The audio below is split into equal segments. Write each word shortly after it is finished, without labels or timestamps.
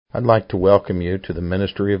I'd like to welcome you to the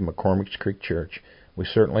ministry of McCormick's Creek Church. We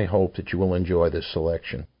certainly hope that you will enjoy this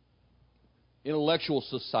selection. Intellectual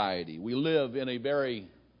society. We live in a very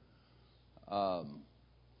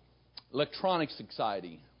electronic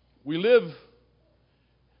society. We live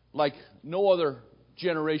like no other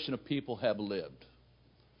generation of people have lived.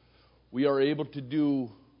 We are able to do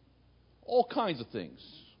all kinds of things.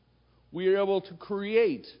 We are able to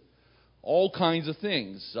create all kinds of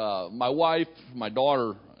things. My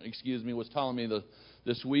daughter, was telling me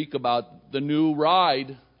this week about the new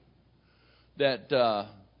ride that the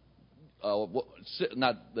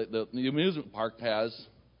amusement park has,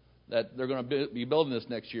 that they're going to be building this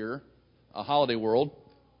next year, Holiday World.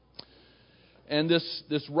 And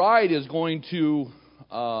this ride is going to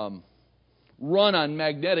run on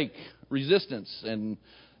magnetic resistance and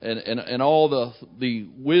all the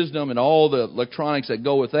wisdom and all the electronics that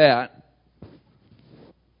go with that.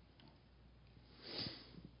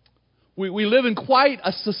 We live in quite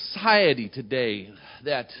a society today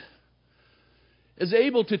that is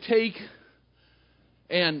able to take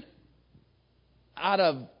and out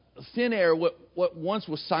of thin air what once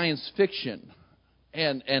was science fiction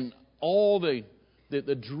and all the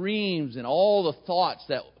dreams and all the thoughts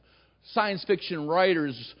that science fiction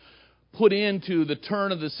writers put into the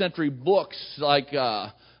turn of the century books like Lost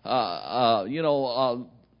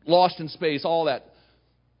in Space, all that.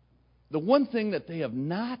 The one thing that they have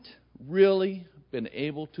not really been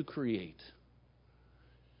able to create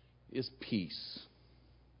is peace.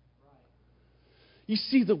 You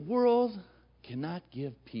see, the world cannot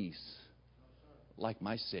give peace like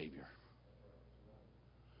my Savior.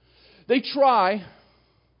 They try.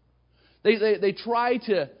 They try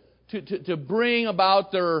to bring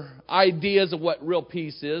about their ideas of what real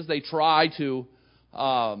peace is. They try to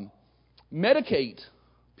medicate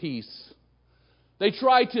peace. They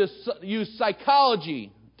try to use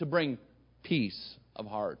psychology to bring peace of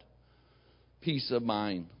heart, peace of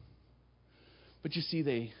mind. But you see,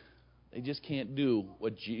 they just can't do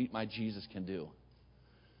what my Jesus can do.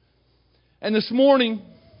 And this morning,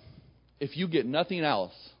 if you get nothing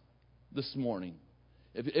else this morning,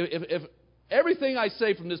 if everything I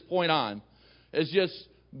say from this point on is just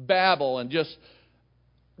babble and just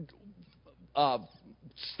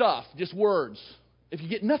stuff, just words, if you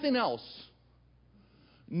get nothing else,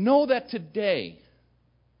 know that today,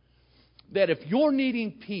 that if you're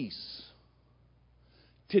needing peace,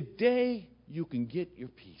 today you can get your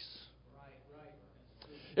peace.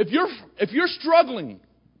 If you're struggling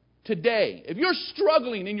today, if you're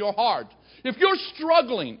struggling in your heart, if you're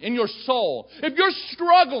struggling in your soul, if you're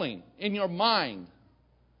struggling in your mind,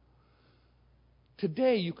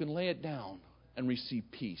 today you can lay it down and receive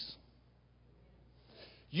peace.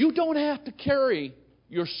 You don't have to carry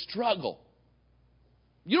your struggle.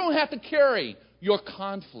 You don't have to carry your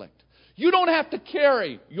conflict. You don't have to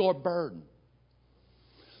carry your burden.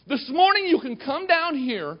 This morning you can come down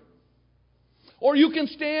here, or you can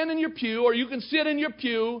stand in your pew, or you can sit in your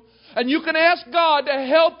pew, and you can ask God to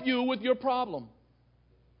help you with your problem.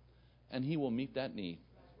 And He will meet that need.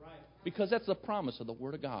 Because that's the promise of the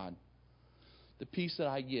Word of God. The peace that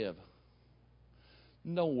I give,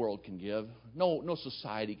 no world can give. No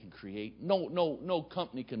society can create. No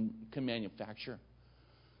company can manufacture.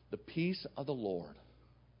 The peace of the Lord.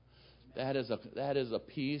 That is a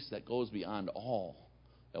peace that goes beyond all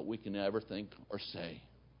that we can ever think or say.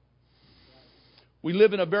 We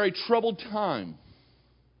live in a very troubled time.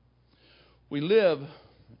 We live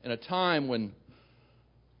in a time when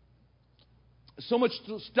so much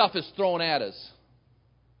stuff is thrown at us,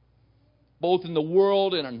 both in the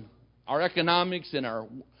world and in our economics, in our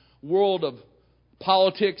world of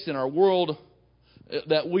politics, in our world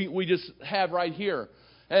that we just have right here.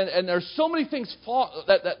 And there's so many things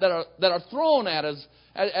that are thrown at us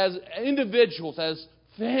as individuals, as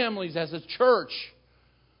families, as a church.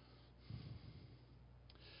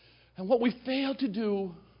 And what we fail to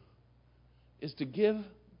do is to give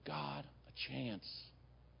God a chance.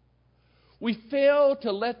 We fail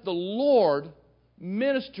to let the Lord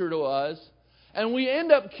minister to us, and we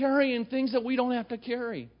end up carrying things that we don't have to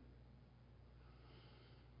carry.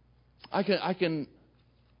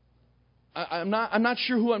 I'm not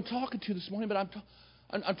sure who I'm talking to this morning, but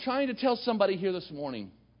I'm trying to tell somebody here this morning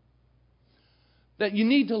that you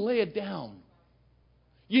need to lay it down.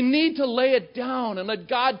 You need to lay it down and let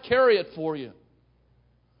God carry it for you.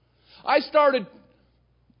 I started,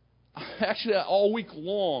 actually all week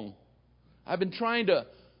long, I've been trying to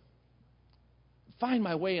find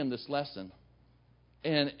my way in this lesson.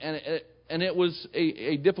 And it was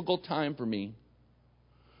a difficult time for me.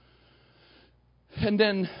 And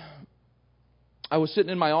then I was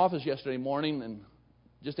sitting in my office yesterday morning, and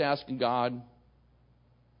just asking God.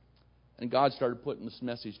 And God started putting this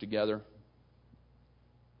message together.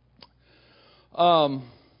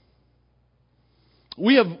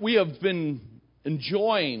 We have been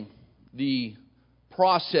enjoying the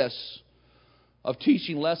process of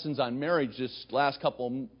teaching lessons on marriage this last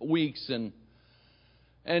couple of weeks,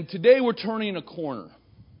 and today we're turning a corner.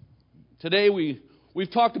 Today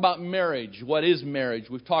we've talked about marriage. What is marriage?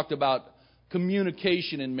 We've talked about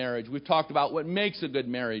communication in marriage. We've talked about what makes a good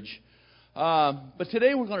marriage. But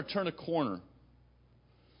today we're going to turn a corner.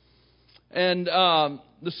 And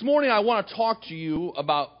this morning I want to talk to you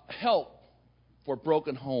about help for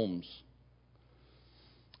broken homes.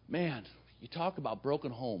 Man, you talk about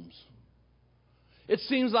broken homes. It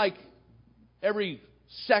seems like every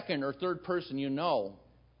second or third person you know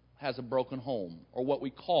has a broken home, or what we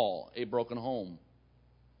call a broken home.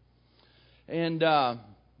 And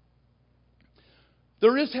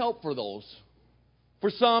there is help for those. For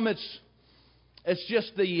some, it's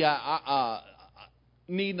just the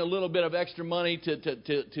needing a little bit of extra money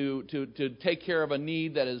to take care of a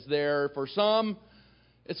need that is there. For some,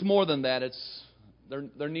 it's more than that.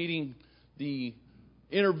 They're needing the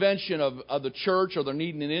intervention of the church, or they're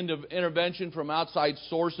needing an intervention from outside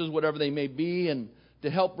sources, whatever they may be, and to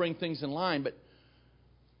help bring things in line. But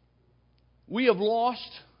we have lost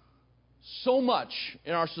so much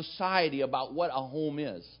in our society about what a home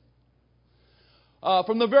is.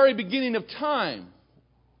 From the very beginning of time,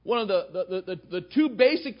 one of the two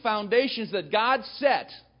basic foundations that God set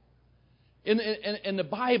in the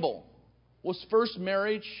Bible was first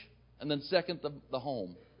marriage, and then second the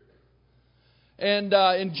home. And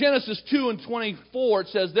in Genesis 2:24 it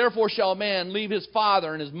says, "Therefore shall a man leave his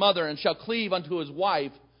father and his mother, and shall cleave unto his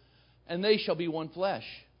wife, and they shall be one flesh."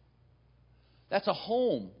 That's a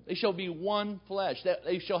home. They shall be one flesh.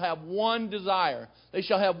 They shall have one desire. They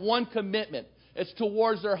shall have one commitment. It's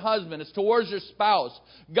towards their husband. It's towards their spouse.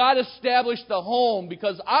 God established the home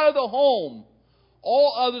because out of the home,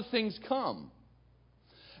 all other things come.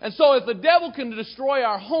 And so if the devil can destroy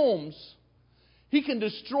our homes, he can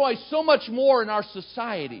destroy so much more in our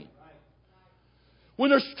society. When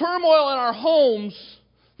there's turmoil in our homes,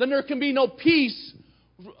 then there can be no peace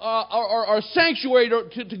or sanctuary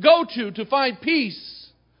to go to find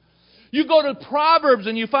peace. You go to Proverbs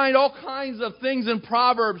and you find all kinds of things in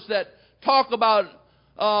Proverbs that talk about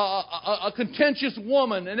a contentious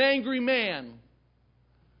woman, an angry man.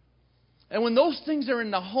 And when those things are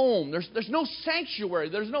in the home, there's no sanctuary.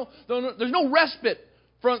 There's no respite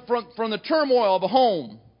from the turmoil of a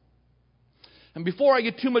home. And before I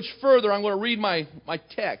get too much further, I'm going to read my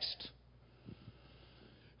text.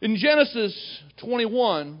 In Genesis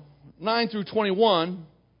 21, 9 through 21,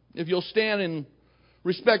 if you'll stand in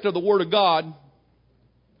respect of the Word of God.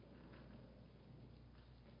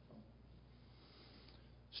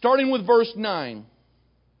 Starting with verse 9.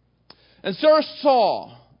 "And Sarah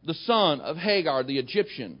saw the son of Hagar the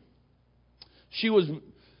Egyptian,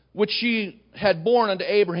 which she had borne unto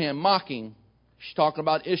Abraham, mocking." She's talking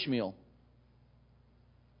about Ishmael.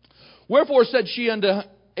 "Wherefore said she unto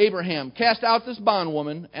Abraham, Cast out this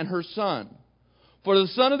bondwoman and her son, for the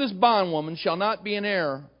son of this bondwoman shall not be an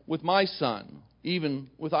heir with my son, even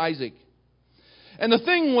with Isaac. And the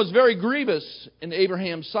thing was very grievous in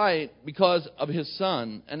Abraham's sight because of his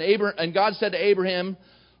son. And God said to Abraham,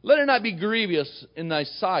 Let it not be grievous in thy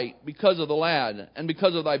sight because of the lad, and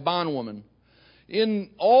because of thy bondwoman.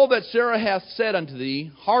 In all that Sarah hath said unto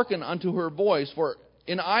thee, hearken unto her voice, for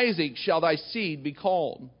in Isaac shall thy seed be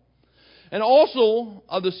called. And also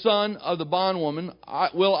of the son of the bondwoman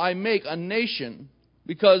will I make a nation,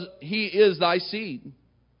 because he is thy seed.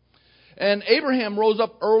 And Abraham rose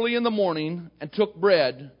up early in the morning, and took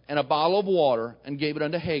bread and a bottle of water, and gave it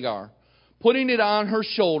unto Hagar, putting it on her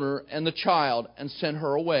shoulder and the child, and sent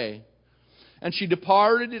her away. And she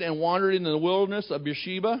departed and wandered in the wilderness of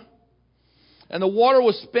Beersheba. And the water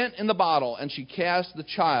was spent in the bottle, and she cast the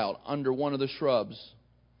child under one of the shrubs.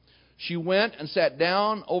 She went and sat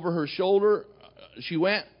down over her shoulder. She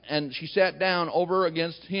went and she sat down over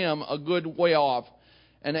against him a good way off,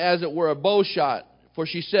 and as it were a bow shot. For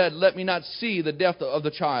she said, Let me not see the death of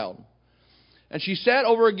the child. And she sat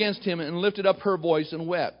over against him and lifted up her voice and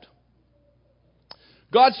wept.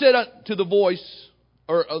 God said to the voice,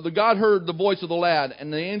 God heard the voice of the lad,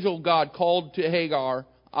 and the angel of God called to Hagar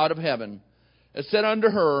out of heaven, and said unto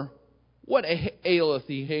her, What aileth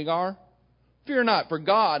thee, Hagar? Fear not, for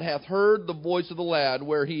God hath heard the voice of the lad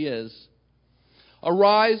where he is.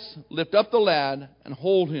 Arise, lift up the lad, and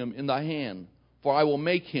hold him in thy hand, for I will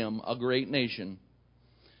make him a great nation.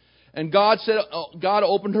 And God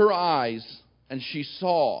opened her eyes, and she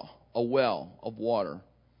saw a well of water.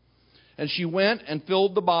 And she went and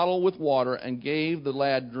filled the bottle with water and gave the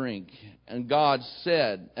lad drink. And God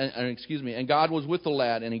was with the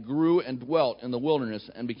lad, and he grew and dwelt in the wilderness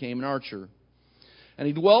and became an archer. And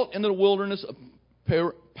he dwelt in the wilderness of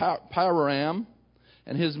Paran,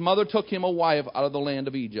 and his mother took him a wife out of the land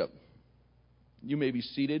of Egypt. You may be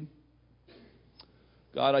seated.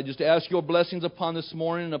 God, I just ask your blessings upon this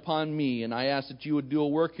morning and upon me, and I ask that you would do a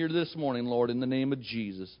work here this morning, Lord, in the name of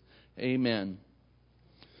Jesus. Amen.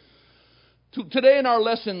 Today in our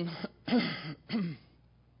lesson,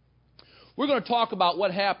 we're going to talk about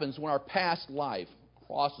what happens when our past life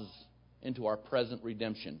crosses into our present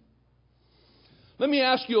redemption. Let me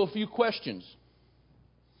ask you a few questions.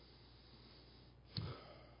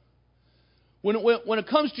 When it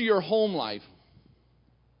comes to your home life,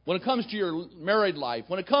 when it comes to your married life,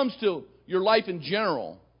 when it comes to your life in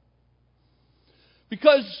general,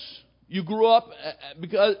 because you grew up,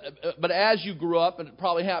 but as you grew up, and it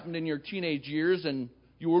probably happened in your teenage years, and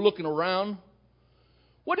you were looking around,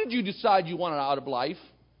 what did you decide you wanted out of life?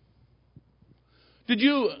 Did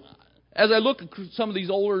you, as I look at some of these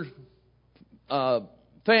older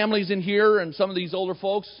families in here and some of these older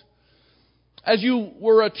folks, as you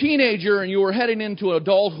were a teenager and you were heading into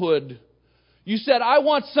adulthood, you said, I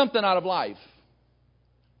want something out of life.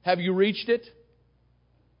 Have you reached it?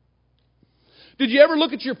 Did you ever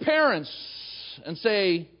look at your parents and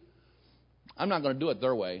say, I'm not going to do it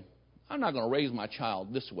their way. I'm not going to raise my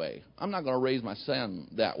child this way. I'm not going to raise my son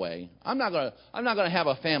that way. I'm not going to have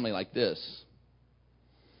a family like this.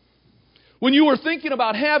 When you were thinking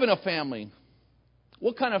about having a family,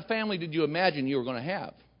 what kind of family did you imagine you were going to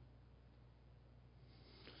have?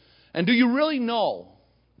 And do you really know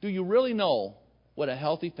what a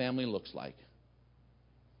healthy family looks like?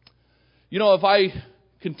 You know, if I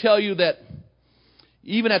can tell you that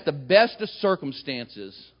even at the best of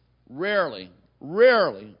circumstances, rarely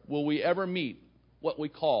will we ever meet what we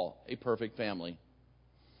call a perfect family.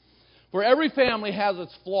 For every family has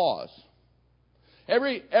its flaws.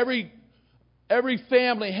 Every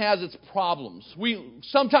family has its problems. We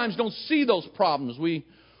sometimes don't see those problems. We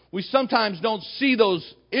sometimes don't see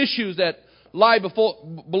those issues that lie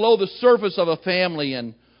below the surface of a family,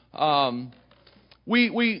 and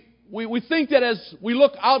we think that as we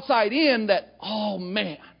look outside in that, oh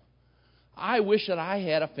man, I wish that I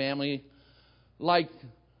had a family like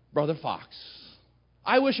Brother Fox.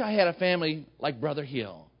 I wish I had a family like Brother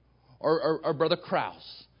Hill or Brother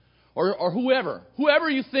Krause or whoever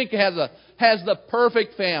you think has the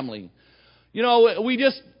perfect family. You know,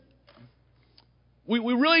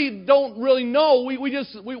 we really don't really know. We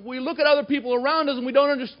look at other people around us and we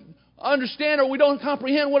don't understand or we don't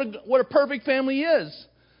comprehend what a perfect family is.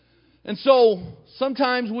 And so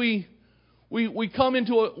sometimes we come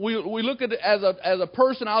into we look at it as a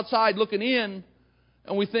person outside looking in,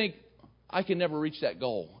 and we think, I can never reach that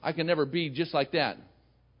goal. I can never be just like that.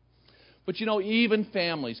 But you know, even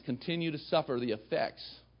families continue to suffer the effects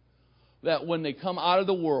that when they come out of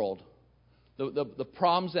the world, the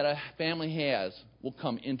problems that a family has will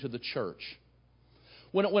come into the church.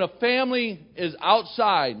 When a family is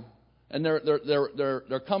outside and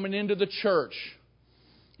they're coming into the church,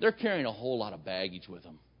 they're carrying a whole lot of baggage with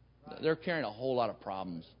them. They're carrying a whole lot of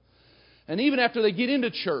problems. And even after they get into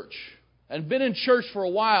church and been in church for a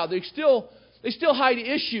while, they still hide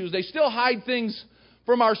issues. They still hide things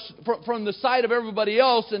from the side of everybody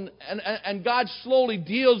else, and God slowly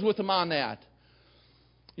deals with them on that.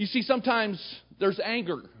 You see, sometimes there's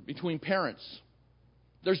anger between parents.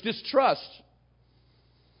 There's distrust.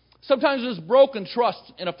 Sometimes there's broken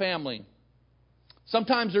trust in a family.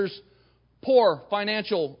 Sometimes there's poor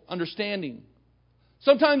financial understanding.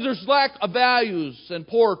 Sometimes there's lack of values and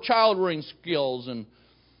poor child rearing skills, and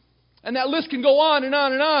that list can go on and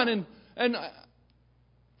on and on, and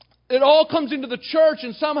it all comes into the church,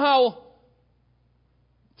 and somehow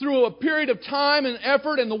through a period of time and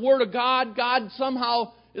effort and the Word of God, God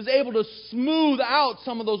somehow is able to smooth out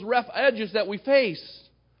some of those rough edges that we face.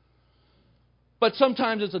 But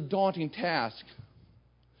sometimes it's a daunting task.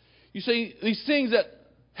 You see, these things that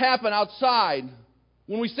happen outside,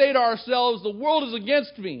 when we say to ourselves, the world is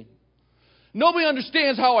against me, nobody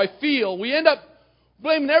understands how I feel, we end up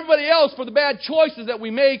blaming everybody else for the bad choices that we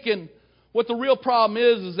make, and what the real problem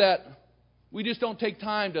is that we just don't take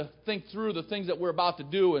time to think through the things that we're about to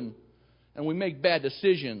do, and we make bad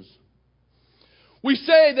decisions. We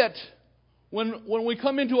say that when we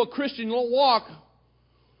come into a Christian walk,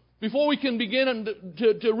 before we can begin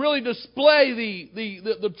to really display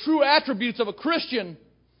the true attributes of a Christian,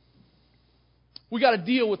 we got to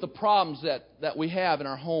deal with the problems that we have in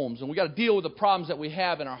our homes, and we got to deal with the problems that we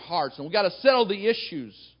have in our hearts, and we got to settle the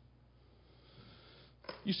issues.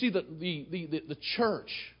 You see, the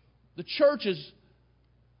church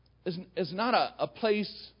is not a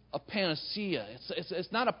place of panacea.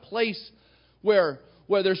 It's not a place where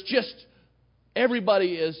there's just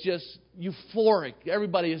everybody is just euphoric.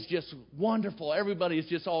 Everybody is just wonderful. Everybody is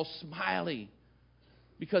just all smiley.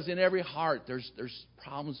 Because in every heart there's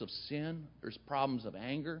problems of sin. There's problems of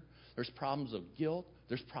anger. There's problems of guilt.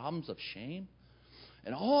 There's problems of shame.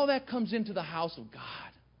 And all that comes into the house of God.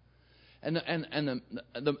 And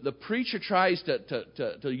the preacher tries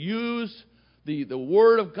to use the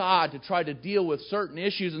Word of God to try to deal with certain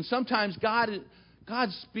issues. And sometimes God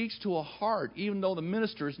speaks to a heart, even though the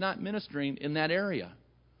minister is not ministering in that area.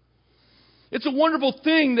 It's a wonderful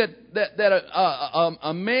thing that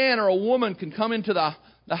a man or a woman can come into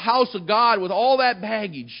the house of God with all that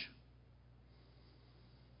baggage.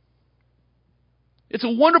 It's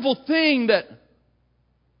a wonderful thing that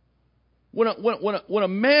when a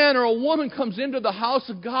man or a woman comes into the house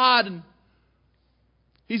of God and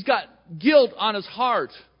he's got guilt on his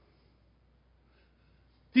heart.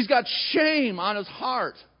 He's got shame on his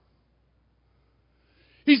heart.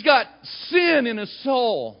 He's got sin in his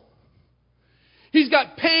soul. He's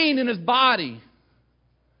got pain in his body.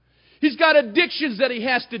 He's got addictions that he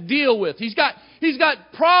has to deal with. He's got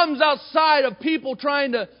problems outside of people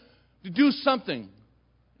trying to do something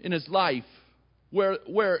in his life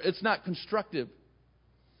where it's not constructive.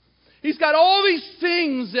 He's got all these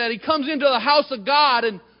things that he comes into the house of God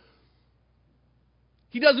and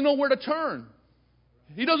he doesn't know where to turn.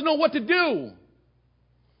 He doesn't know what to do.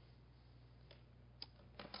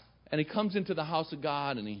 And he comes into the house of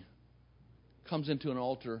God and he comes into an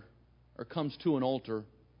altar, or comes to an altar,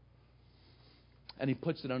 and he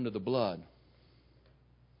puts it under the blood.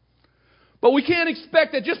 But we can't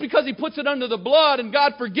expect that just because he puts it under the blood and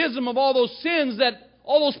God forgives him of all those sins, that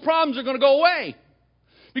all those problems are going to go away.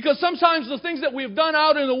 Because sometimes the things that we've done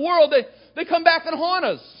out in the world, they come back and haunt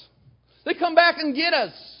us. They come back and get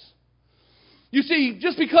us. You see,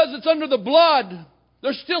 just because it's under the blood,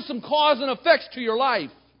 there's still some cause and effects to your life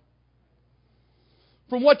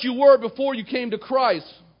from what you were before you came to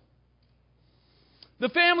Christ. The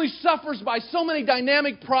family suffers by so many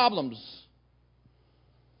dynamic problems.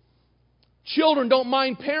 Children don't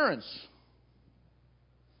mind parents.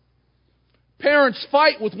 Parents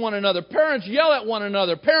fight with one another. Parents yell at one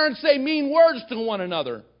another. Parents say mean words to one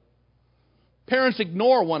another. Parents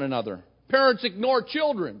ignore one another. Parents ignore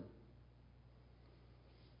children.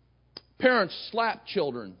 Parents slap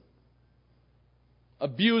children.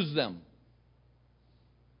 Abuse them.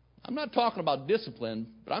 I'm not talking about discipline,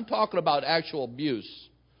 but I'm talking about actual abuse.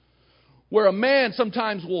 Where a man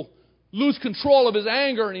sometimes will lose control of his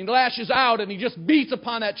anger and he lashes out and he just beats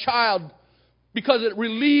upon that child because it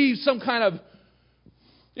relieves some kind of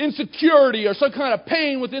insecurity or some kind of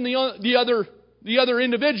pain within the other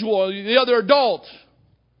individual, the other adult.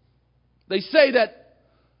 They say that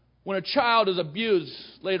when a child is abused,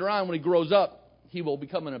 later on when he grows up, he will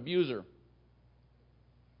become an abuser.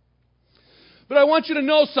 But I want you to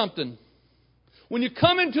know something. When you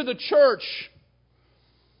come into the church,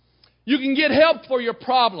 you can get help for your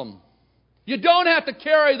problem. You don't have to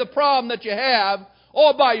carry the problem that you have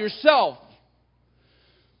all by yourself.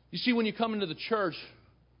 You see, when you come into the church,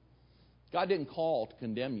 God didn't call to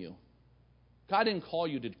condemn you. God didn't call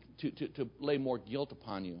you to lay more guilt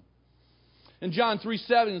upon you. In John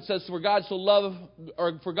 3:7 it says, For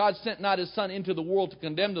God sent not His Son into the world to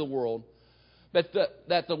condemn the world, but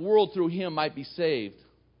that the world through Him might be saved.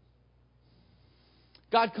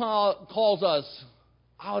 God calls us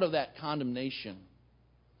out of that condemnation.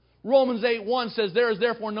 Romans 8:1 says, There is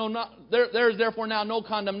therefore now no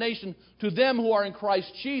condemnation to them who are in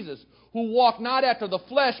Christ Jesus, who walk not after the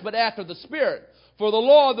flesh, but after the Spirit. For the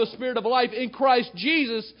law of the Spirit of life in Christ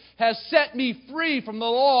Jesus has set me free from the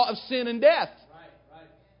law of sin and death. Right.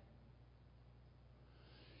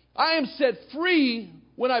 I am set free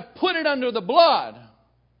when I put it under the blood.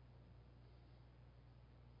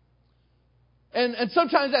 And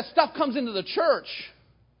sometimes that stuff comes into the church,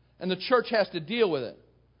 and the church has to deal with it.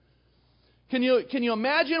 Can you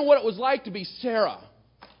imagine what it was like to be Sarah?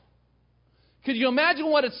 Can you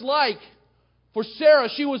imagine what it's like for Sarah?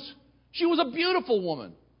 She was a beautiful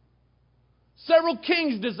woman. Several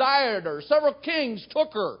kings desired her. Several kings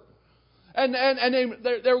took her. And they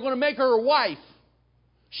were going to make her a wife.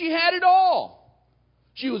 She had it all.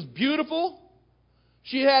 She was beautiful.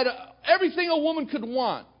 She had everything a woman could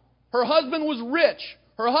want. Her husband was rich.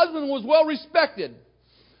 Her husband was well respected.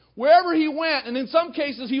 Wherever he went, and in some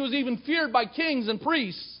cases he was even feared by kings and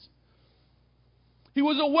priests. He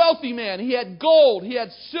was a wealthy man. He had gold. He had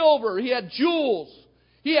silver. He had jewels.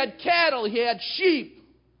 He had cattle. He had sheep.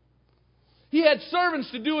 He had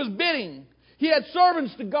servants to do his bidding. He had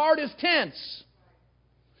servants to guard his tents.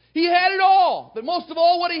 He had it all. But most of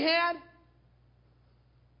all, what he had?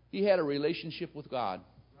 He had a relationship with God.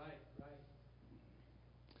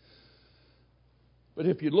 But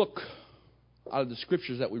if you look out of the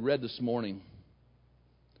scriptures that we read this morning,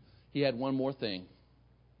 he had one more thing.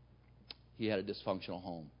 He had a dysfunctional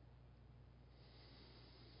home.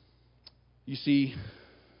 You see,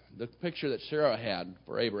 the picture that Sarah had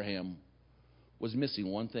for Abraham was missing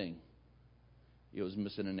one thing. It was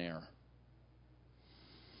missing an heir.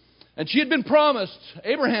 And she had been promised,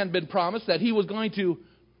 Abraham had been promised, that he was going to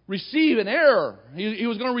receive an heir. He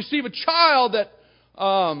was going to receive a child that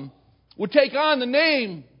would take on the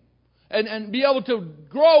name and be able to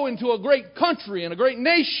grow into a great country and a great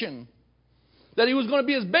nation. That he was going to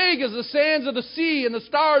be as big as the sands of the sea and the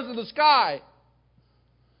stars of the sky.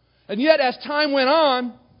 And yet, as time went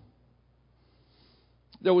on,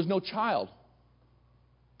 there was no child.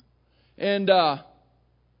 And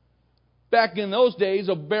back in those days,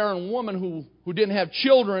 a barren woman who didn't have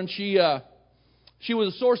children, she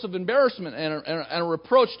was a source of embarrassment and a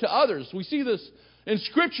reproach to others. We see this in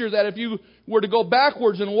Scripture, that if you were to go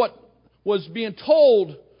backwards in what was being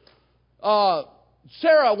told,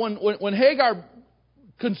 Sarah, when Hagar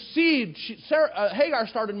conceived, Hagar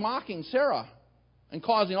started mocking Sarah and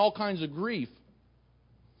causing all kinds of grief.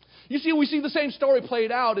 You see, we see the same story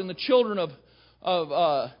played out in the children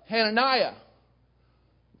of Hananiah,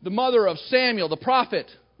 the mother of Samuel, the prophet.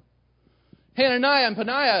 Hananiah and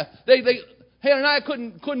Peninnah, Hananiah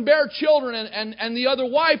couldn't bear children, and the other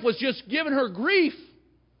wife was just giving her grief.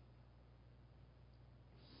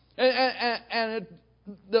 And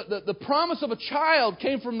the promise of a child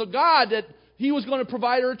came from the God that He was going to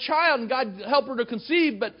provide her a child, and God helped her to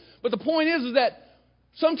conceive. But the point is that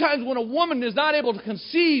sometimes when a woman is not able to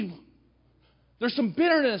conceive, there's some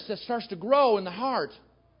bitterness that starts to grow in the heart.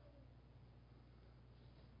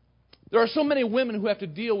 There are so many women who have to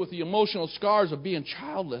deal with the emotional scars of being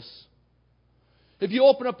childless. If you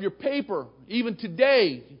open up your paper, even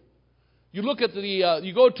today, you look at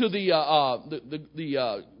you go to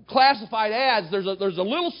the classified ads. There's a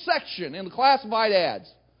little section in the classified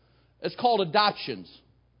ads. It's called adoptions.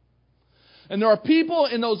 And there are people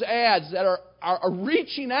in those ads that are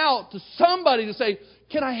reaching out to somebody to say,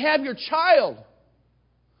 "Can I have your child?"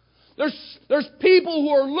 There's people who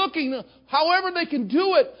are looking, however they can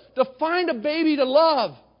do it, to find a baby to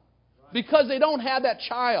love because they don't have that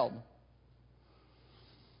child.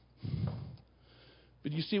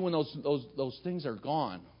 But you see, when those things are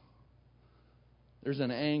gone, there's an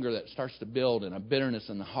anger that starts to build and a bitterness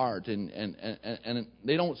in the heart. And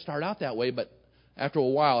they don't start out that way, but after a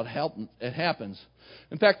while it happens.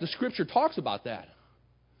 In fact, the Scripture talks about that.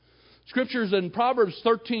 Scriptures in Proverbs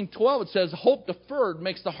 13:12, it says, "Hope deferred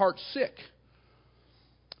makes the heart sick.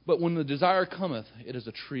 But when the desire cometh, it is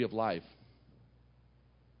a tree of life."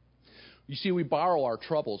 You see, we borrow our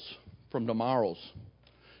troubles from tomorrows,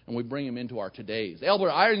 and we bring them into our todays.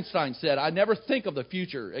 Albert Einstein said, "I never think of the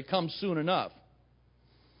future. It comes soon enough."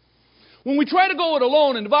 When we try to go it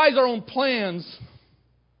alone and devise our own plans,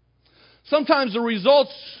 sometimes the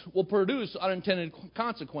results will produce unintended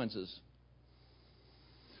consequences.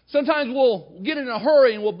 Sometimes we'll get in a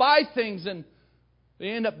hurry and we'll buy things and they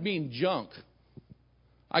end up being junk.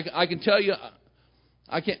 I can tell you,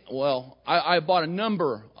 I bought a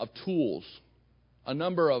number of tools, a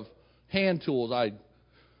number of hand tools.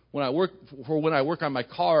 When I work on my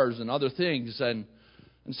cars and other things, and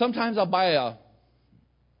sometimes I'll buy a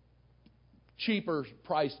cheaper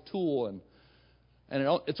priced tool and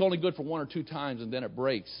it's only good for one or two times and then it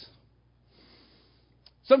breaks.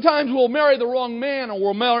 Sometimes we'll marry the wrong man or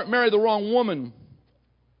we'll marry the wrong woman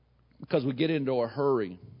because we get into a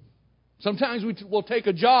hurry. Sometimes we'll take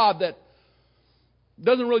a job that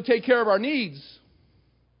doesn't really take care of our needs.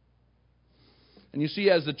 And you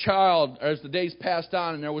see, as the days passed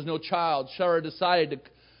on and there was no child, Sarah decided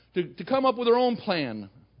to come up with her own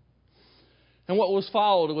plan. And what was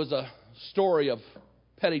followed was a story of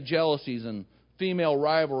petty jealousies and female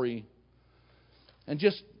rivalry and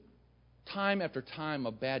just time after time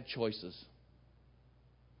of bad choices.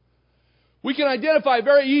 We can identify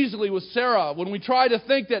very easily with Sarah when we try to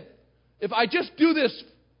think that if I just do this,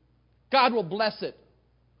 God will bless it.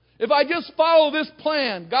 If I just follow this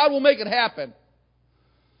plan, God will make it happen.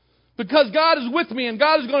 Because God is with me and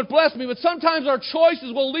God is going to bless me. But sometimes our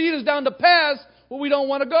choices will lead us down the path where we don't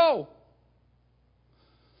want to go.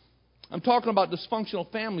 I'm talking about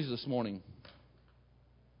dysfunctional families this morning.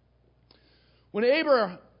 When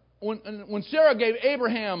Sarah gave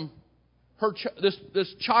Abraham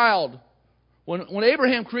this child, when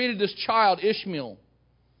Abraham created this child, Ishmael,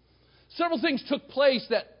 several things took place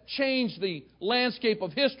that changed the landscape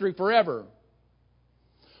of history forever.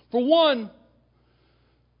 For one,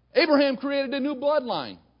 Abraham created a new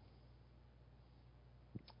bloodline.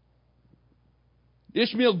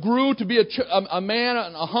 Ishmael grew to be a man,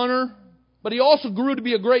 a hunter, but he also grew to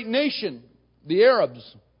be a great nation, the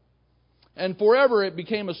Arabs. And forever it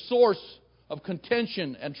became a source of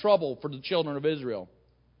contention and trouble for the children of Israel.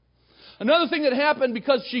 Another thing that happened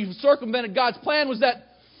because she circumvented God's plan was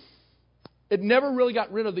that it never really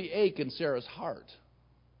got rid of the ache in Sarah's heart.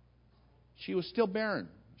 She was still barren.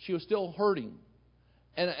 She was still hurting.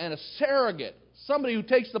 And a surrogate, somebody who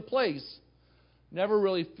takes the place, never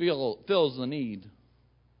really fills the need.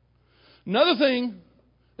 Another thing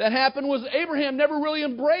that happened was Abraham never really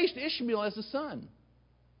embraced Ishmael as a son.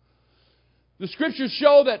 The Scriptures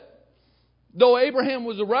show that though Abraham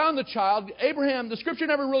was around the child, the Scripture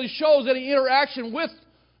never really shows any interaction with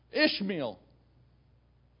Ishmael.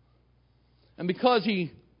 And because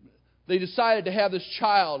they decided to have this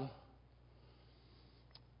child,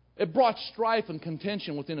 it brought strife and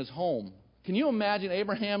contention within his home. Can you imagine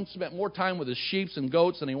Abraham spent more time with his sheep and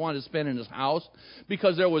goats than he wanted to spend in his house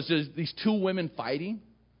because there was these two women fighting?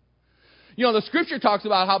 You know, the Scripture talks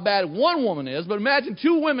about how bad one woman is, but imagine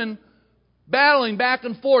two women battling back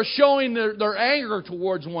and forth, showing their anger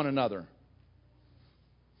towards one another.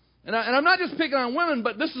 And I'm not just picking on women,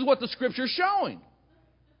 but this is what the Scripture is showing.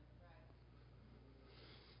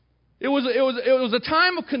 It was a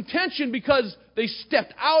time of contention because they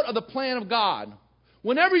stepped out of the plan of God.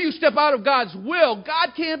 Whenever you step out of God's will,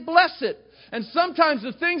 God can't bless it. And sometimes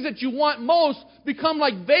the things that you want most become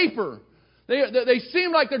like vapor. They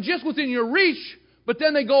seem like they're just within your reach, but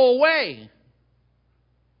then they go away.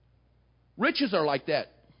 Riches are like that.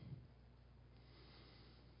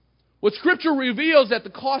 What Scripture reveals that the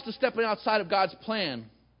cost of stepping outside of God's plan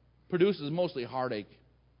produces mostly heartache.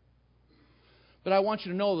 But I want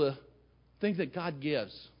you to know the things that God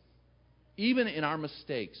gives, even in our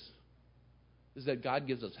mistakes, is that God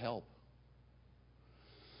gives us help.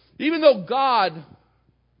 Even though God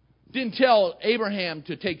didn't tell Abraham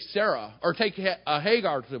to take Sarah, or take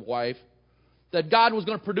Hagar to wife, that God was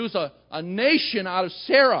going to produce a nation out of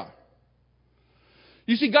Sarah.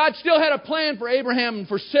 You see, God still had a plan for Abraham and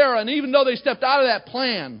for Sarah, and even though they stepped out of that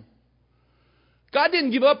plan, God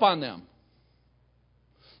didn't give up on them.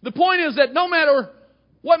 The point is that no matter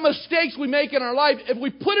what mistakes we make in our life, if we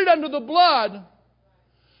put it under the blood,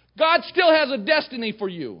 God still has a destiny for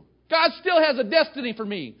you. God still has a destiny for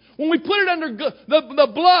me. When we put it under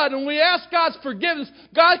the blood and we ask God's forgiveness,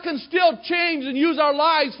 God can still change and use our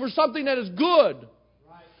lives for something that is good.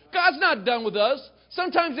 God's not done with us.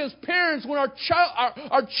 Sometimes as parents, when our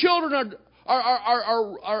children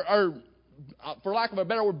are, for lack of a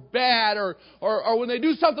better word, bad, or when they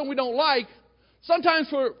do something we don't like, sometimes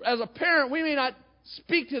as a parent, we may not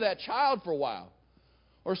speak to that child for a while.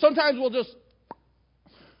 Or sometimes we'll just,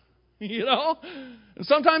 and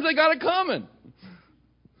sometimes they got it coming.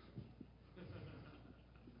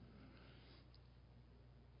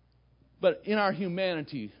 But in our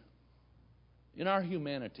humanity,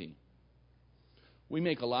 we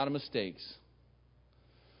make a lot of mistakes.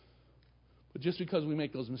 But just because we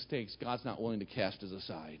make those mistakes, God's not willing to cast us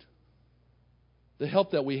aside. The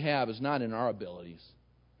help that we have is not in our abilities.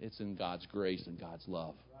 It's in God's grace and God's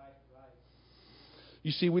love. Right.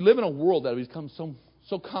 You see, we live in a world that has become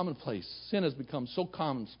so commonplace. Sin has become so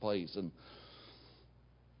commonplace and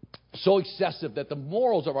so excessive that the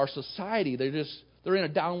morals of our society, they're in a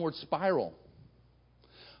downward spiral.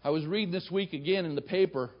 I was reading this week again in the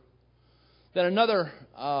paper that another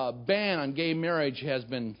ban on gay marriage has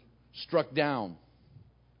been struck down.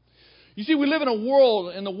 You see, we live in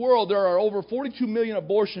the world there are over 42 million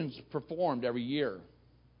abortions performed every year.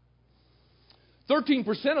 13%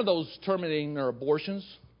 of those terminating their abortions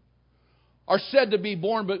are said to be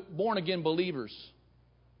born-again believers.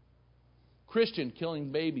 Christian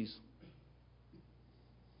killing babies.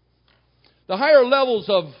 The higher levels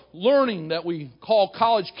of learning that we call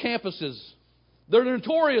college campuses, they're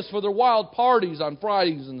notorious for their wild parties on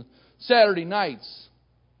Fridays and Saturday nights.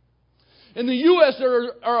 In the U.S.,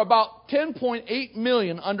 there are about 10.8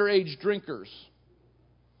 million underage drinkers.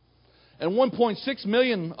 And 1.6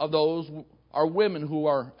 million of those are women who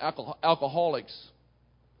are alcoholics.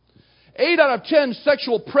 8 out of 10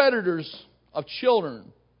 sexual predators of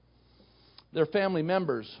children, their family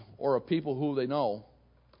members or of people who they know.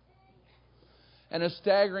 And as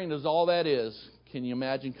staggering as all that is, can you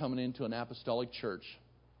imagine coming into an apostolic church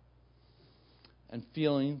and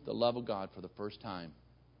feeling the love of God for the first time?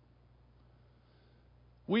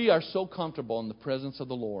 We are so comfortable in the presence of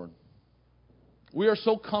the Lord. We are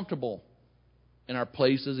so comfortable in our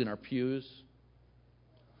places, in our pews,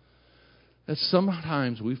 that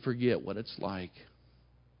sometimes we forget what it's like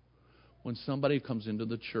when somebody comes into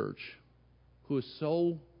the church who is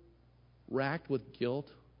so racked with guilt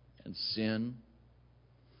and sin.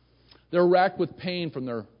 They're racked with pain from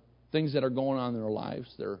their things that are going on in their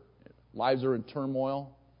lives. Their lives are in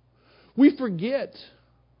turmoil. We forget,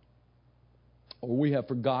 or we have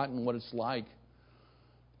forgotten what it's like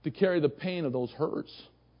to carry the pain of those hurts.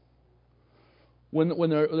 When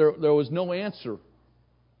there was no answer.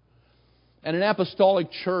 And an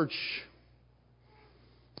apostolic church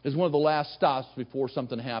is one of the last stops before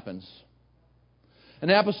something happens. An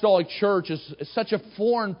apostolic church is such a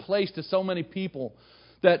foreign place to so many people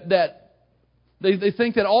that they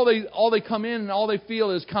think that all they come in and all they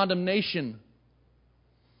feel is condemnation.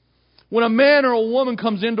 When a man or a woman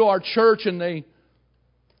comes into our church and they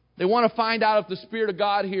want to find out if the Spirit of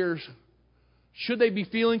God here, should they be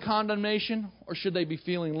feeling condemnation or should they be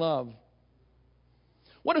feeling love?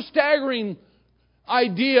 What a staggering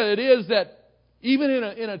idea it is that even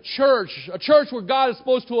in a church where God is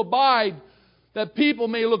supposed to abide, that people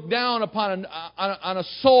may look down upon on a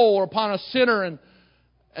soul or upon a sinner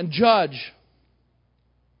and judge.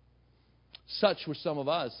 Such were some of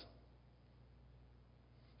us.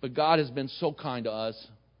 But God has been so kind to us.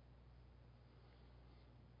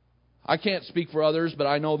 I can't speak for others, but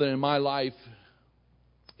I know that in my life,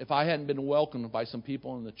 if I hadn't been welcomed by some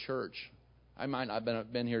people in the church, I might not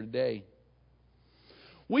have been here today.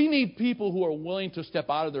 We need people who are willing to step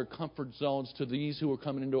out of their comfort zones to these who are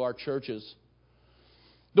coming into our churches.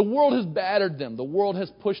 The world has battered them. The world has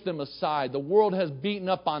pushed them aside. The world has beaten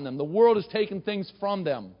up on them. The world has taken things from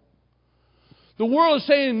them. The world is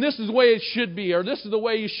saying this is the way it should be, or this is the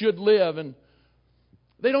way you should live, and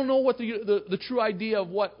they don't know what the true idea of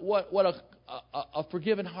what a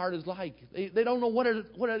forgiven heart is like. They don't know what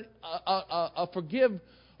a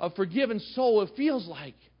forgiven soul it feels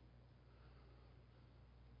like.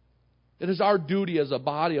 It is our duty as a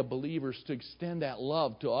body of believers to extend that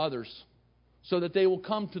love to others so that they will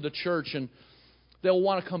come to the church and they'll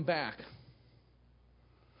want to come back.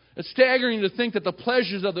 It's staggering to think that the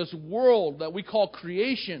pleasures of this world that we call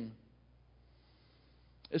creation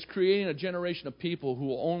is creating a generation of people who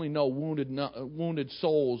will only know wounded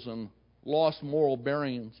souls and lost moral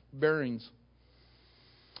bearings.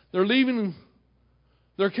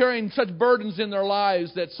 They're carrying such burdens in their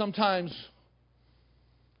lives that sometimes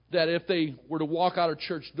that if they were to walk out a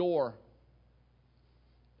church door,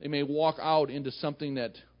 they may walk out into something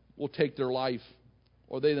that will take their life,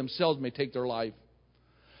 or they themselves may take their life.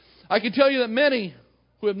 I can tell you that many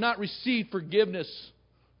who have not received forgiveness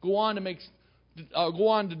go on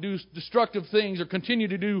to do destructive things or continue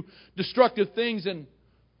to do destructive things, and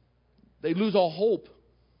they lose all hope.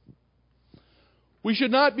 We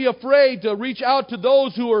should not be afraid to reach out to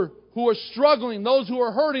those who are struggling, those who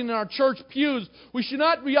are hurting in our church pews. We should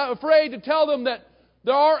not be afraid to tell them that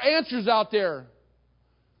there are answers out there.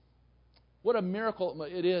 What a miracle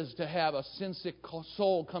it is to have a sin-sick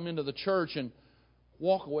soul come into the church and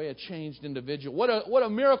walk away a changed individual. What a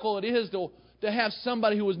miracle it is to have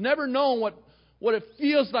somebody who has never known what it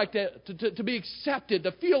feels like to be accepted,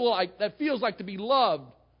 to feels like to be loved,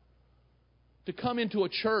 to come into a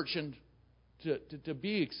church and to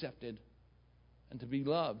be accepted and to be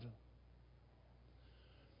loved.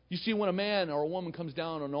 You see, when a man or a woman comes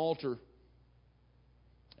down on an altar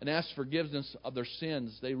and asks forgiveness of their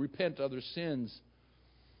sins, they repent of their sins,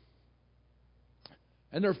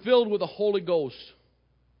 and they're filled with the Holy Ghost,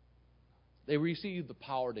 they receive the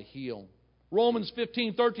power to heal. Romans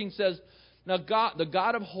 15:13 says, "Now God, the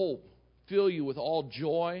God of hope, fill you with all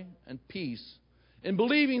joy and peace, in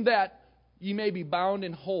believing that ye may be bound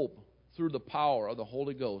in hope through the power of the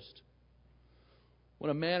Holy Ghost." When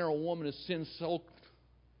a man or a woman is sin-soaked,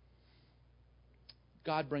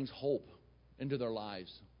 God brings hope into their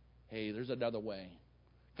lives. Hey, there's another way.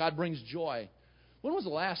 God brings joy. When was the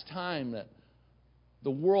last time that the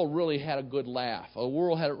world really had a good laugh? The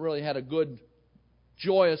world really had a good,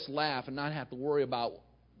 joyous laugh and not have to worry about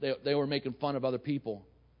they were making fun of other people.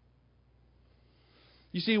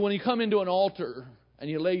 You see, when you come into an altar and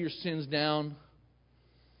you lay your sins down,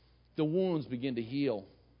 the wounds begin to heal.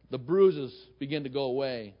 The bruises begin to go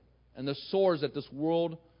away. And the sores that this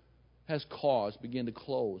world has caused begin to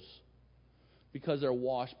close because they're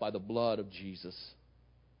washed by the blood of Jesus.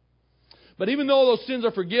 But even though those sins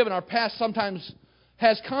are forgiven, our past sometimes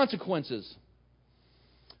has consequences.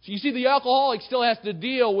 So you see, the alcoholic still has to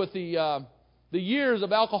deal with the years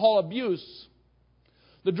of alcohol abuse.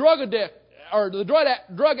 The drug addict or the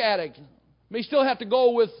drug addict may still have to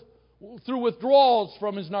go through withdrawals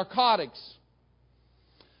from his narcotics.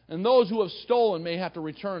 And those who have stolen may have to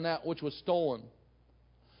return that which was stolen.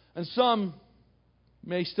 And some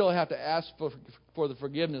may still have to ask for the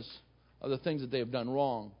forgiveness of the things that they have done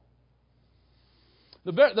wrong.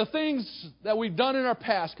 The things that we've done in our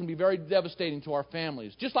past can be very devastating to our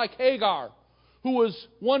families. Just like Hagar, who was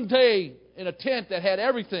one day in a tent that had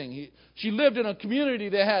everything. She lived in a community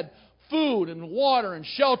that had food and water and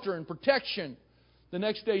shelter and protection. The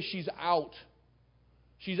next day she's out.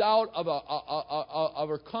 She's out of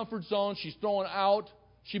her comfort zone. She's thrown out.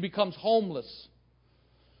 She becomes homeless.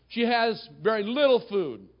 She has very little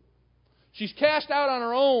food. She's cast out on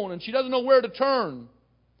her own, and she doesn't know where to turn.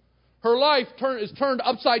 Her life is turned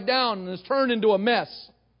upside down and is turned into a mess.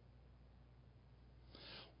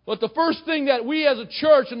 But the first thing that we as a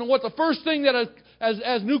church, and what the first thing that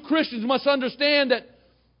as new Christians must understand, that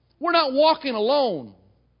we're not walking alone.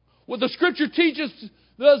 What the Scripture teaches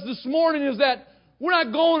us this morning is that we're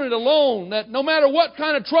not going it alone. That no matter what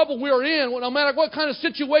kind of trouble we're in, no matter what kind of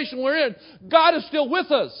situation we're in, God is still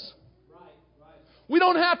with us. We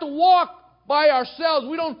don't have to walk by ourselves.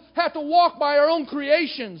 We don't have to walk by our own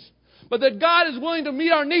creations. But that God is willing to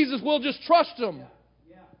meet our needs if we'll just trust Him.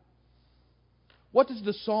 What does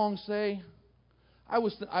the song say?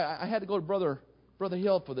 I had to go to Brother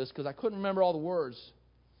Hill for this because I couldn't remember all the words.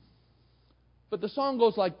 But the song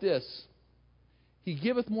goes like this. He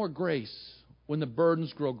giveth more grace when the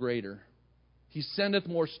burdens grow greater. He sendeth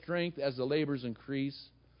more strength as the labors increase.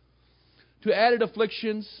 To added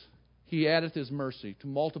afflictions, He addeth His mercy. To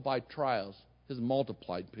multiplied trials, His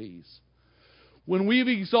multiplied peace. When we've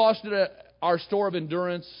exhausted our store of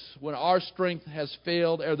endurance, when our strength has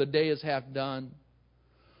failed ere the day is half done,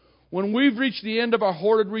 when we've reached the end of our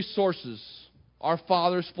hoarded resources, our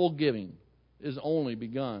Father's full giving is only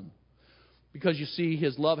begun. Because you see,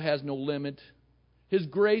 His love has no limit. His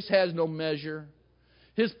grace has no measure.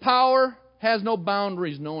 His power has no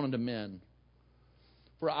boundaries known unto men.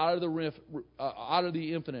 For out of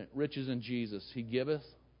the infinite riches in Jesus, He giveth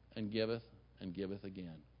and giveth and giveth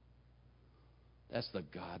again. That's the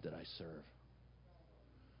God that I serve.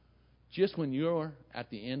 Just when you're at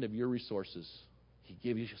the end of your resources, He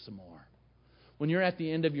gives you some more. When you're at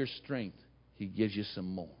the end of your strength, He gives you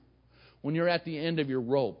some more. When you're at the end of your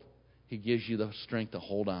rope, He gives you the strength to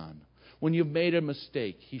hold on. When you've made a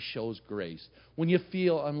mistake, He shows grace. When you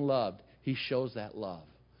feel unloved, He shows that love.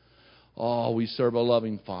 Oh, we serve a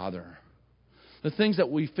loving Father. The things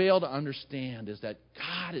that we fail to understand is that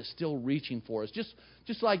God is still reaching for us.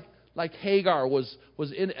 Just like Hagar was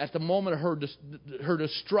in at the moment of her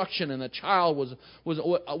destruction, and the child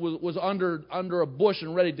was under a bush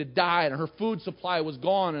and ready to die, and her food supply was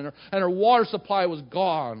gone, and her water supply was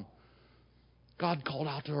gone. God called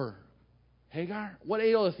out to her, Hagar, what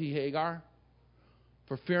aileth thee, Hagar?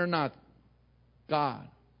 For fear not, God,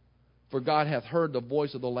 for God hath heard the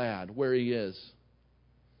voice of the lad where he is.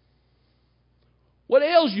 What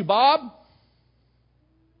ails you, Bob?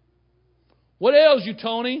 What ails you,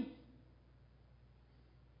 Tony?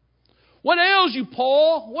 What ails you,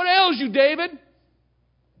 Paul? What ails you, David?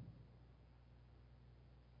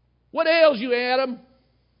 What ails you, Adam?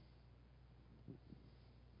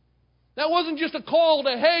 That wasn't just a call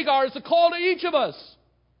to Hagar, it's a call to each of us.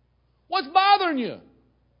 What's bothering you?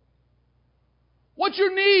 What's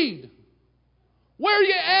your need? Where are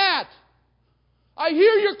you at? I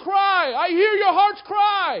hear your cry. I hear your heart's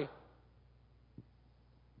cry.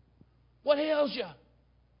 What ails you?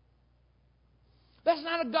 That's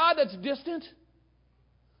not a God that's distant.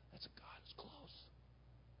 That's a God who's close.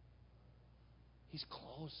 He's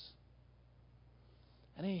close.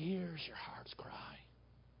 And He hears your heart's cry.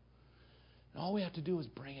 And all we have to do is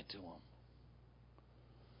bring it to Him.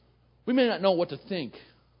 We may not know what to think.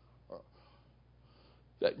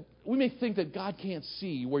 We may think that God can't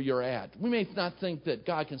see where you're at. We may not think that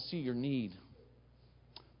God can see your need.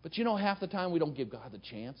 But you know, half the time we don't give God the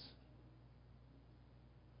chance.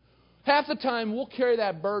 Half the time we'll carry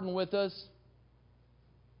that burden with us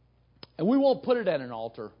and we won't put it at an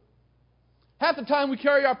altar. Half the time we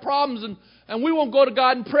carry our problems and we won't go to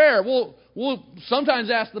God in prayer. We'll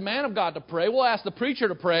sometimes ask the man of God to pray. We'll ask the preacher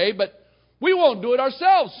to pray, but we won't do it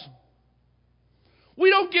ourselves.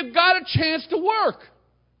 We don't give God a chance to work.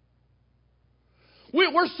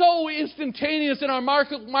 We're so instantaneous in our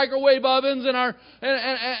microwave ovens and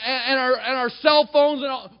our cell phones.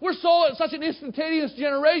 We're such an instantaneous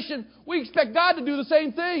generation, we expect God to do the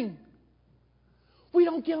same thing. We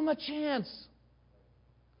don't give Him a chance.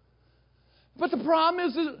 But the problem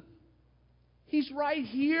is that He's right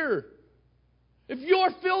here. If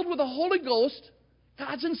you're filled with the Holy Ghost,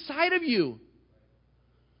 God's inside of you.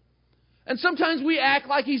 And sometimes we act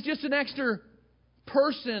like He's just an extra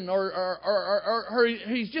person or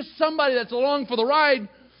he's just somebody that's along for the ride,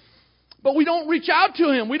 but we don't reach out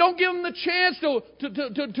to him. We don't give him the chance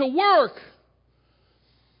to work.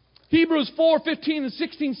 Hebrews 4:15 and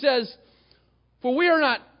 16 says, For we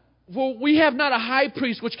have not a high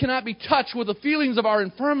priest which cannot be touched with the feelings of our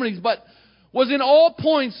infirmities, but was in all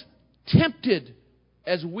points tempted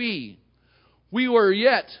as we were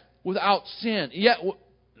yet without sin. Yet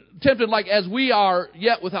tempted like as we are,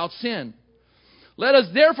 yet without sin. Let us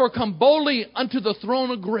therefore come boldly unto the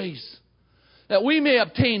throne of grace, that we may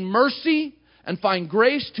obtain mercy and find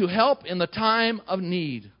grace to help in the time of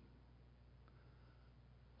need.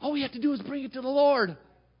 All we have to do is bring it to the Lord.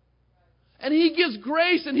 And He gives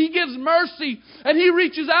grace and He gives mercy and He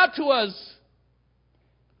reaches out to us.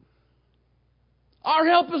 Our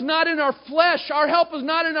help is not in our flesh. Our help is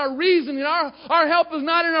not in our reasoning. Our help is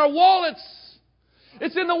not in our wallets.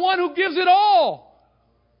 It's in the one who gives it all.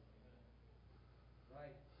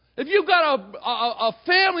 If you've got a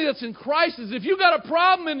family that's in crisis, if you've got a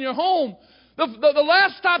problem in your home, the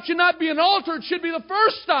last stop should not be an altar. It should be the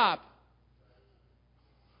first stop.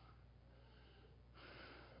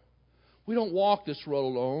 We don't walk this road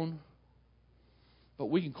alone, but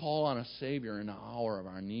we can call on a Savior in the hour of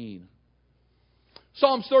our need.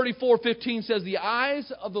 Psalms 34:15 says, The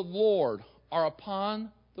eyes of the Lord are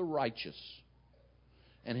upon the righteous,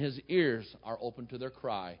 and His ears are open to their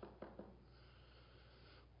cry.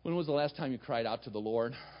 When was the last time you cried out to the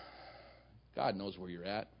Lord? God knows where you're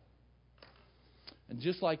at. And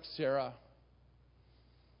just like Sarah,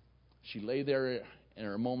 she lay there in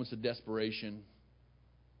her moments of desperation.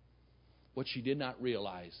 What she did not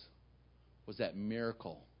realize was that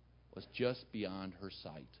miracle was just beyond her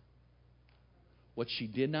sight. What she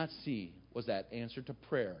did not see was that answer to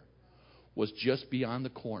prayer was just beyond the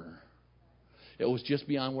corner. It was just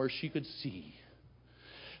beyond where she could see.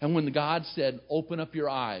 And when God said, open up your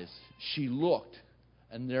eyes, she looked,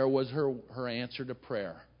 and there was her answer to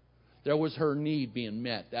prayer. There was her need being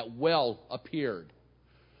met. That well appeared.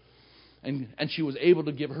 And she was able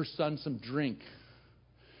to give her son some drink.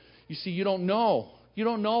 You see, you don't know. You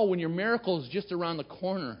don't know when your miracle is just around the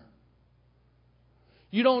corner.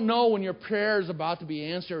 You don't know when your prayer is about to be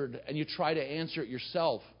answered and you try to answer it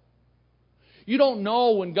yourself. You don't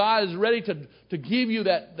know when God is ready to give you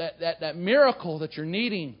that miracle that you're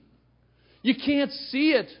needing. You can't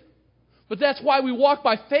see it. But that's why we walk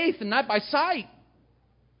by faith and not by sight.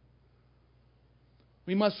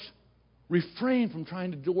 We must refrain from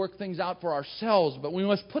trying to work things out for ourselves, but we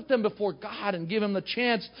must put them before God and give Him the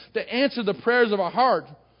chance to answer the prayers of our heart.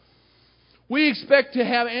 We expect to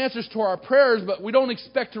have answers to our prayers, but we don't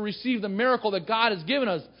expect to receive the miracle that God has given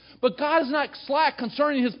us. But God is not slack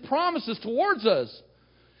concerning His promises towards us.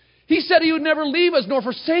 He said He would never leave us nor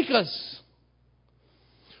forsake us.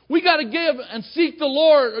 We got to give and seek the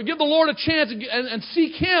Lord, or give the Lord a chance and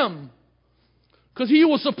seek Him. Because He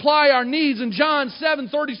will supply our needs. In John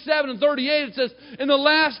 7:37 and 38 it says, In the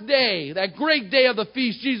last day, that great day of the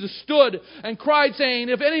feast, Jesus stood and cried, saying,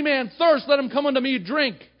 If any man thirst, let him come unto me and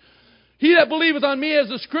drink. He that believeth on me, as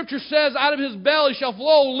the Scripture says, out of his belly shall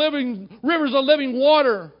flow rivers of living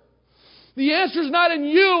water. The answer is not in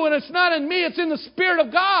you and it's not in me. It's in the Spirit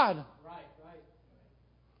of God.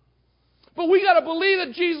 But we got to believe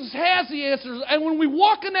that Jesus has the answers. And when we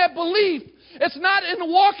walk in that belief, it's not in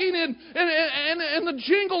walking in the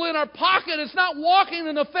jingle in our pocket. It's not walking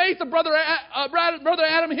in the faith of Brother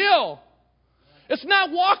Adam Hill. It's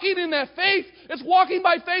not walking in that faith. It's walking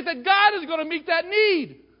by faith that God is going to meet that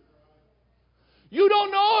need. You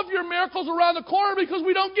don't know if your miracle's around the corner because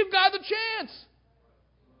we don't give God the chance.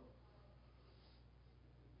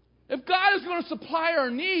 If God is going to supply our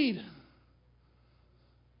need,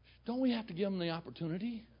 don't we have to give Him the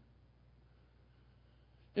opportunity?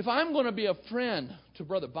 If I'm going to be a friend to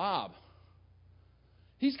Brother Bob,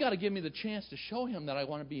 he's got to give me the chance to show him that I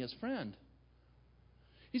want to be his friend.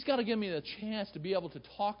 He's got to give me the chance to be able to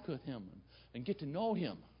talk with him and get to know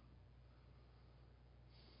him.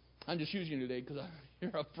 I'm just using you today because I'm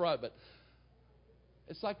here up front, but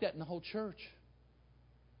it's like that in the whole church.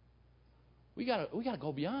 We got to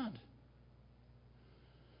go beyond.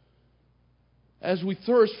 As we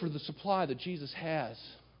thirst for the supply that Jesus has,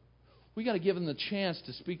 we got to give Him the chance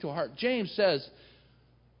to speak to our heart. James says,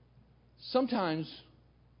 sometimes,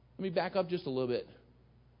 let me back up just a little bit.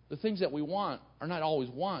 The things that we want are not always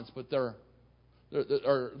wants, but they're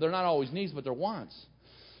not always needs, but they're wants.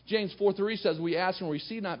 James 4:3 says, we ask and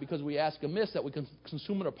receive not because we ask amiss, that we can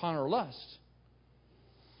consume it upon our lust.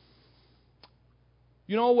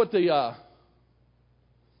 You know what the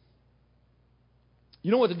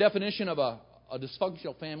definition of a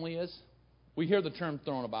dysfunctional family is? We hear the term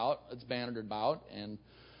thrown about, it's bandied about, and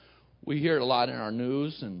we hear it a lot in our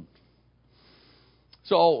news. And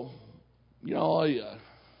so, you know,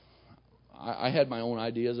 I had my own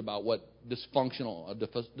ideas about what a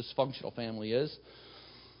dysfunctional family is.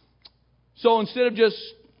 So instead of just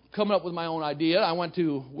coming up with my own idea, I went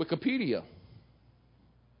to Wikipedia.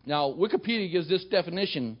 Now, Wikipedia gives this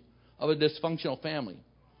definition of a dysfunctional family.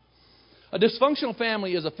 A dysfunctional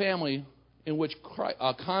family is a family in which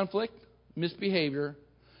conflict, misbehavior,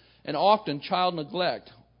 and often child neglect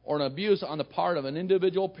or an abuse on the part of an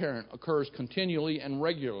individual parent occurs continually and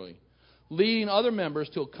regularly, leading other members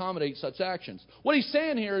to accommodate such actions. What he's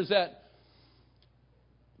saying here is that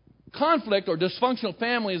conflict or dysfunctional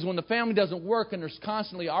family is when the family doesn't work and there's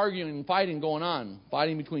constantly arguing and fighting going on.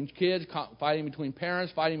 Fighting between kids, fighting between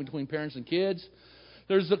parents and kids.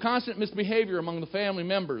 There's a constant misbehavior among the family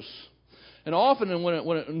members. And often when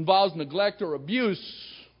it involves neglect or abuse,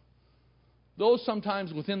 those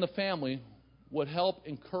sometimes within the family would help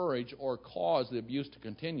encourage or cause the abuse to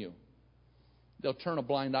continue. They'll turn a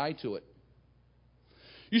blind eye to it.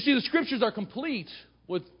 You see, the Scriptures are complete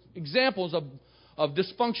with examples of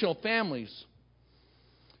dysfunctional families.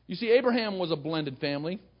 You see, Abraham was a blended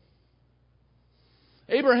family.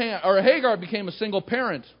 Hagar became a single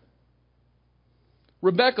parent.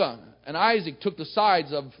 Rebekah and Isaac took the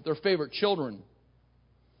sides of their favorite children.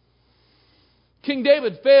 King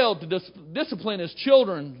David failed to discipline his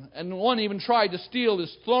children, and one even tried to steal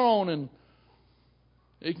his throne, and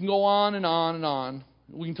it can go on and on and on.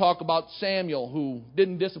 We can talk about Samuel, who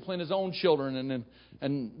didn't discipline his own children,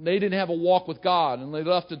 and they didn't have a walk with God, and they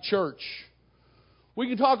left the church. We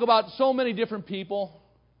can talk about so many different people,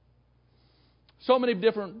 so many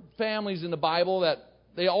different families in the Bible that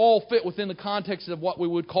they all fit within the context of what we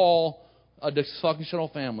would call a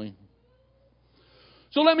dysfunctional family.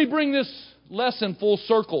 So let me bring this lesson full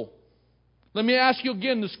circle. Let me ask you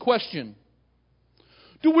again this question.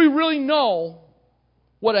 Do we really know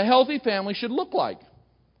what a healthy family should look like?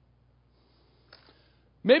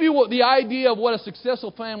 Maybe the idea of what a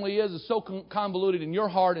successful family is so convoluted in your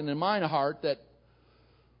heart and in my heart that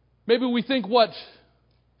maybe we think what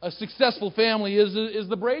a successful family is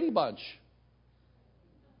the Brady Bunch.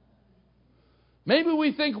 Maybe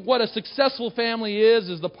we think what a successful family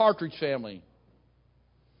is the Partridge Family.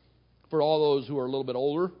 For all those who are a little bit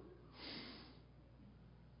older.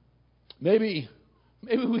 Maybe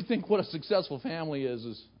we think what a successful family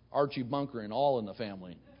is Archie Bunker and All in the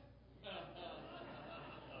Family.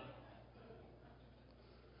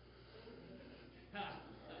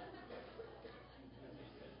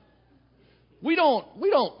 We don't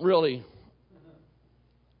really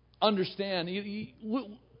understand.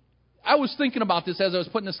 I was thinking about this as I was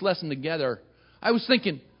putting this lesson together. I was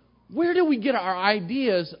thinking, where do we get our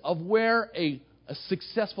ideas of where a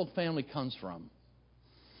successful family comes from?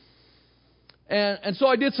 And so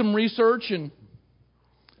I did some research and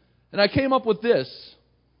I came up with this.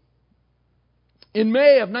 In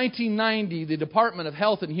May of 1990, the Department of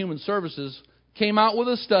Health and Human Services came out with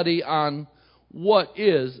a study on what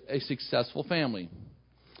is a successful family.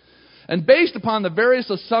 And based upon the various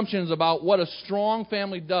assumptions about what a strong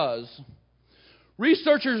family does,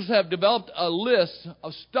 researchers have developed a list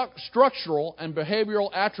of structural and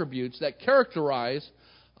behavioral attributes that characterize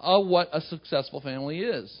what a successful family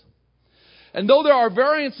is. And though there are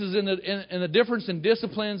variances in the difference in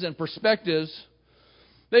disciplines and perspectives,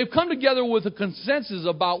 they've come together with a consensus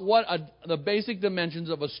about what the basic dimensions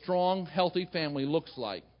of a strong, healthy family looks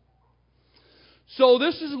like. So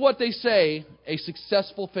this is what they say a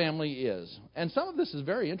successful family is. And some of this is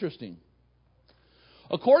very interesting.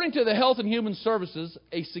 According to the Health and Human Services,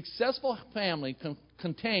 a successful family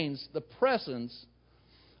contains the presence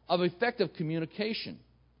of effective communication.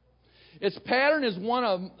 Its pattern is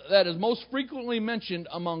one that is most frequently mentioned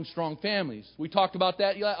among strong families. We talked about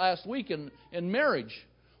that last week in marriage.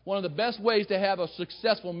 One of the best ways to have a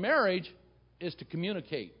successful marriage is to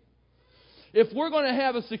communicate. If we're going to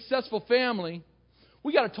have a successful family,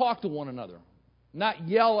 we got to talk to one another, not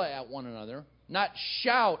yell at one another, not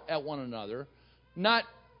shout at one another, not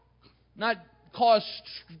cause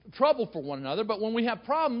trouble for one another. But when we have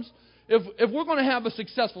problems, if we're going to have a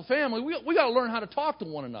successful family, we got to learn how to talk to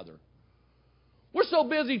one another. We're so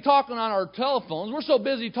busy talking on our telephones. We're so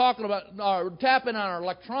busy talking about tapping on our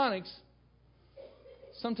electronics.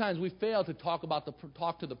 Sometimes we fail to talk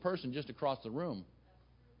to the person just across the room.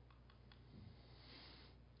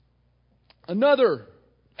 Another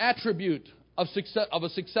attribute of a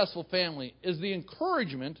successful family is the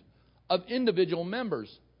encouragement of individual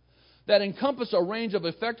members that encompass a range of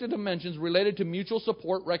effective dimensions related to mutual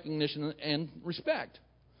support, recognition, and respect.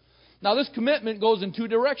 Now, this commitment goes in two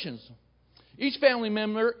directions. Each family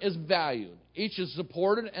member is valued. Each is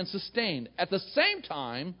supported and sustained. At the same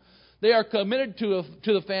time, they are committed to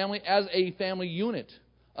the family as a family unit,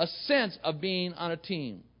 a sense of being on a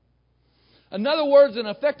team. In other words, an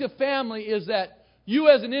effective family is that you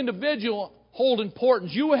as an individual hold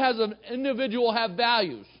importance. You as an individual have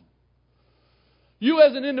values. You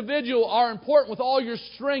as an individual are important with all your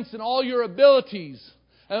strengths and all your abilities.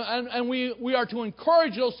 And we are to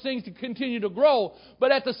encourage those things to continue to grow.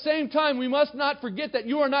 But at the same time, we must not forget that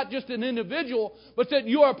you are not just an individual, but that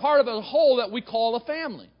you are part of a whole that we call a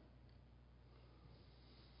family.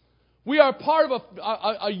 We are part of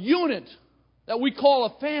a unit that we call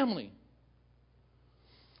a family.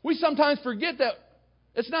 We sometimes forget that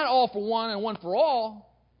it's not all for one and one for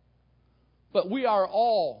all, but we are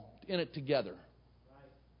all in it together.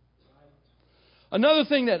 Another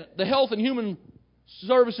thing that the Health and Human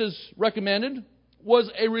Services recommended was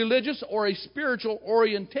a religious or a spiritual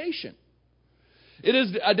orientation. It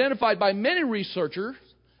is identified by many researchers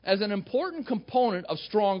as an important component of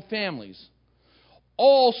strong families.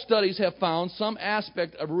 All studies have found some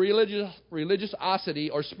aspect of religiosity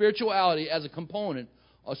or spirituality as a component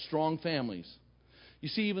of strong families. You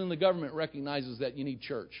see, even the government recognizes that you need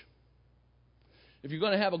church. If you're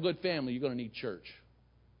going to have a good family, you're going to need church.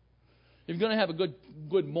 If you're going to have a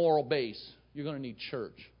good moral base, you're going to need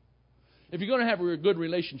church. If you're going to have a good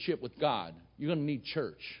relationship with God, you're going to need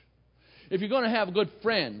church. If you're going to have good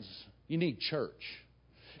friends, you need church.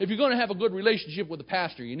 If you're going to have a good relationship with the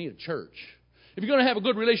pastor, you need a church. If you're going to have a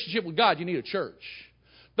good relationship with God, you need a church.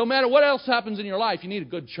 No matter what else happens in your life, you need a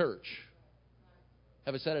good church.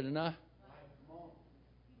 Have I said it enough?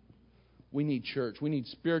 We need church. We need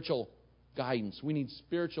spiritual guidance. We need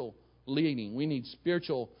spiritual leading. We need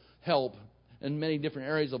spiritual help in many different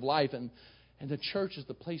areas of life. And the church is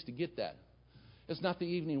the place to get that. It's not the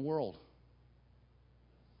evening world.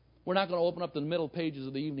 We're not going to open up the middle pages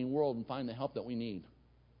of the evening world and find the help that we need.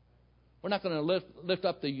 We're not going to lift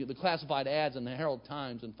up the classified ads in the Herald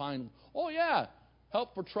Times and find, oh yeah,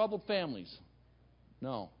 help for troubled families.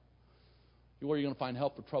 No. Where you're going to find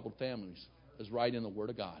help for troubled families is right in the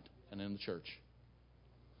Word of God and in the church.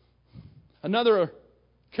 Another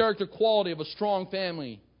character quality of a strong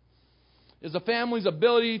family is a family's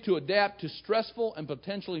ability to adapt to stressful and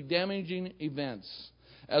potentially damaging events,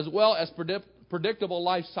 as well as predictable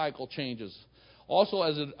life cycle changes. Also,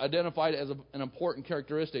 as identified as an important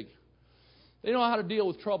characteristic, they know how to deal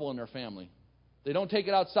with trouble in their family. They don't take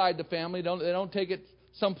it outside the family. They don't take it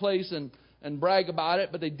someplace and brag about it,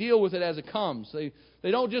 but they deal with it as it comes.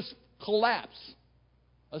 They don't just collapse.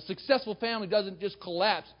 A successful family doesn't just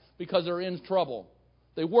collapse because they're in trouble.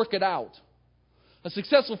 They work it out. A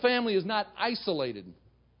successful family is not isolated.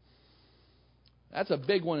 That's a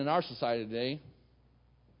big one in our society today.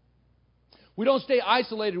 We don't stay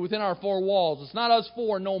isolated within our four walls. It's not us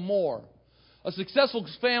four, no more. A successful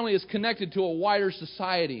family is connected to a wider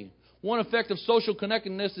society. One effect of social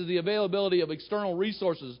connectedness is the availability of external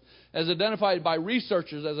resources as identified by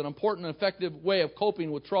researchers as an important and effective way of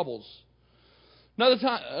coping with troubles.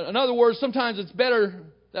 In other words, sometimes it's better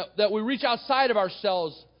that we reach outside of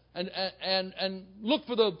ourselves and look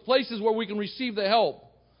for the places where we can receive the help.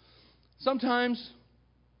 Sometimes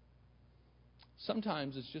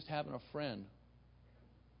it's just having a friend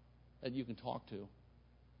that you can talk to.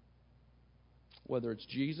 Whether it's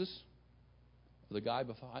Jesus or the guy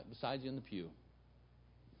beside you in the pew.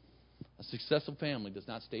 A successful family does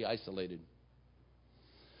not stay isolated.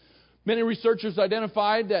 Many researchers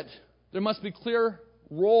identified that there must be clear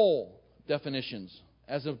role definitions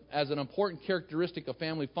as an important characteristic of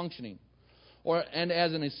family functioning, and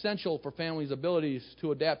as an essential for families' abilities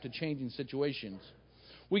to adapt to changing situations.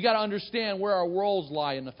 We got to understand where our roles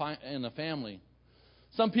lie in the family.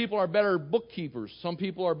 Some people are better bookkeepers. Some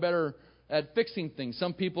people are better at fixing things.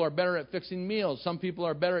 Some people are better at fixing meals. Some people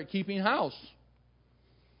are better at keeping house.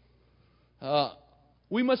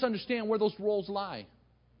 We must understand where those roles lie.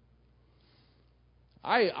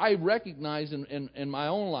 I recognize in my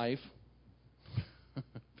own life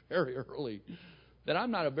very early that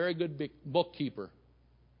I'm not a very good bookkeeper.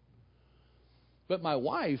 But my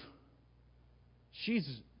wife, she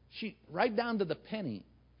right down to the penny.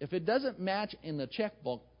 If it doesn't match in the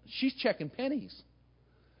checkbook, she's checking pennies.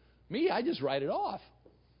 Me, I just write it off.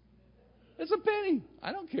 It's a penny.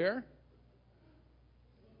 I don't care.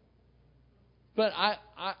 But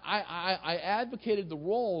I advocated the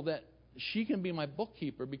role that she can be my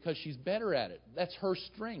bookkeeper because she's better at it. That's her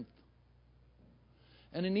strength.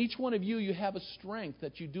 And in each one of you, you have a strength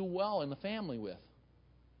that you do well in the family with.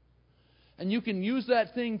 And you can use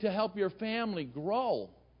that thing to help your family grow.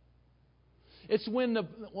 It's when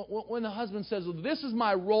the husband says, well, this is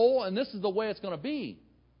my role and this is the way it's going to be.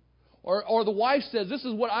 Or the wife says, this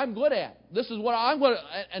is what I'm good at. This is what I'm good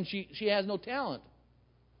at. And she has no talent.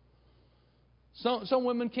 Some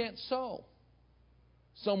women can't sew.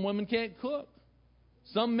 Some women can't cook.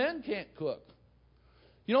 Some men can't cook.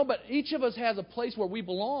 But each of us has a place where we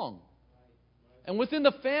belong. And within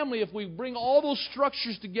the family, if we bring all those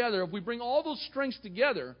structures together, if we bring all those strengths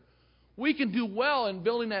together, we can do well in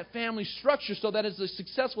building that family structure so that it's a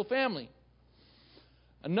successful family.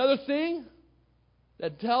 Another thing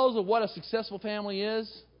that tells of what a successful family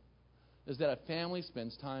is that a family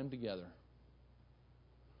spends time together.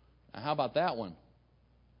 Now, how about that one?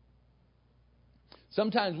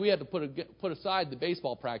 Sometimes we have to put aside the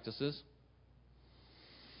baseball practices.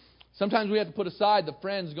 Sometimes we have to put aside the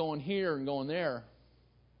friends going here and going there.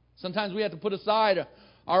 Sometimes we have to put aside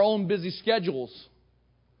our own busy schedules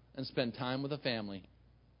and spend time with the family.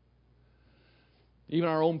 Even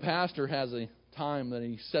our own pastor has a time that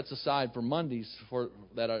he sets aside for Mondays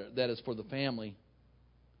that is for the family.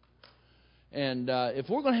 And if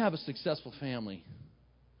we're going to have a successful family,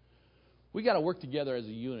 we got to work together as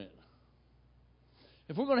a unit.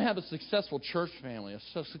 If we're going to have a successful church family,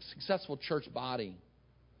 a successful church body,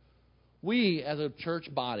 we as a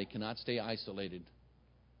church body cannot stay isolated.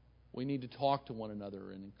 We need to talk to one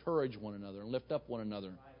another and encourage one another and lift up one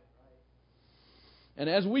another. And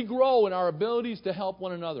as we grow in our abilities to help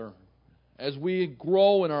one another, as we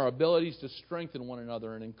grow in our abilities to strengthen one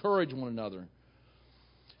another and encourage one another,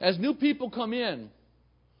 as new people come in,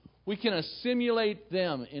 we can assimilate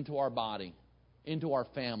them into our body, into our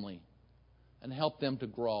family, and help them to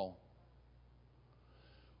grow.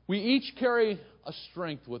 We each carry a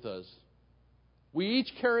strength with us. We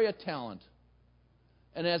each carry a talent.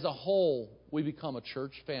 And as a whole, we become a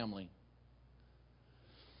church family.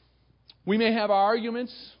 We may have our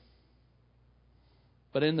arguments,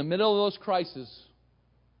 but in the middle of those crises,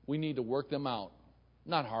 we need to work them out,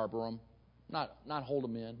 not harbor them, not hold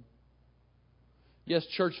them in. Yes,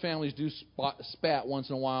 church families do spat once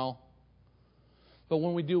in a while, but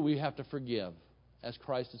when we do, we have to forgive as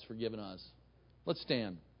Christ has forgiven us. Let's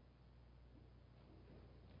stand.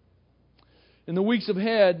 In the weeks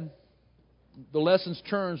ahead, the lessons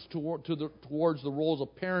turns towards the roles of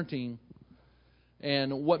parenting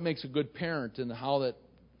and what makes a good parent and how that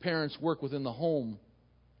parents work within the home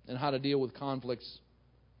and how to deal with conflicts.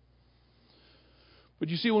 But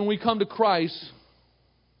you see, when we come to Christ,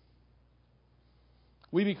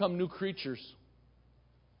 we become new creatures.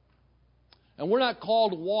 And we're not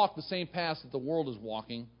called to walk the same path that the world is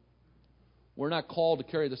walking. We're not called to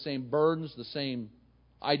carry the same burdens, the same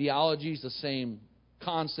ideologies, the same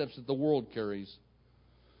concepts that the world carries.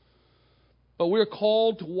 But we're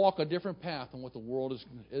called to walk a different path than what the world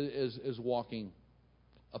is walking.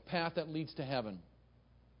 A path that leads to heaven.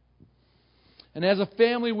 And as a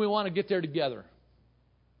family, we want to get there together.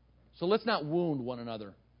 So let's not wound one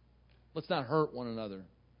another. Let's not hurt one another.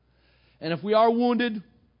 And if we are wounded,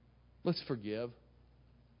 let's forgive.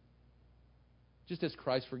 Just as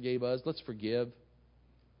Christ forgave us, let's forgive.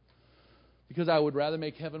 Because I would rather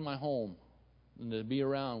make heaven my home than to be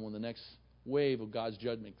around when the next wave of God's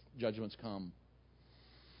judgments come.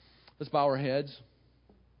 Let's bow our heads.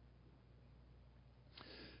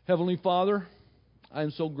 Heavenly Father, I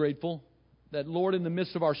am so grateful that, Lord, in the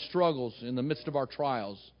midst of our struggles, in the midst of our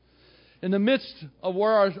trials, in the midst of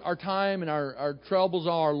where our time and our troubles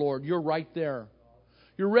are, Lord, you're right there.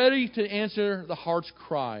 You're ready to answer the heart's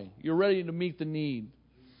cry. You're ready to meet the need.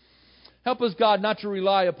 Help us, God, not to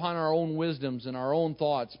rely upon our own wisdoms and our own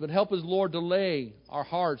thoughts, but help us, Lord, to lay our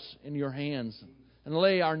hearts in your hands and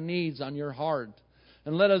lay our needs on your heart.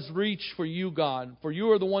 And let us reach for you, God, for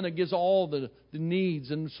you are the one that gives all the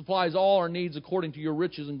needs and supplies all our needs according to your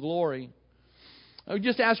riches and glory. I would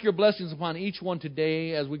just ask your blessings upon each one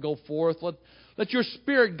today as we go forth. Let your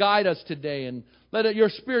Spirit guide us today, and let your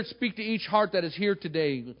Spirit speak to each heart that is here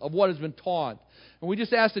today of what has been taught. And we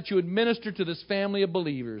just ask that you would minister to this family of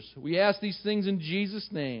believers. We ask these things in Jesus'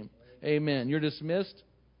 name. Amen. You're dismissed.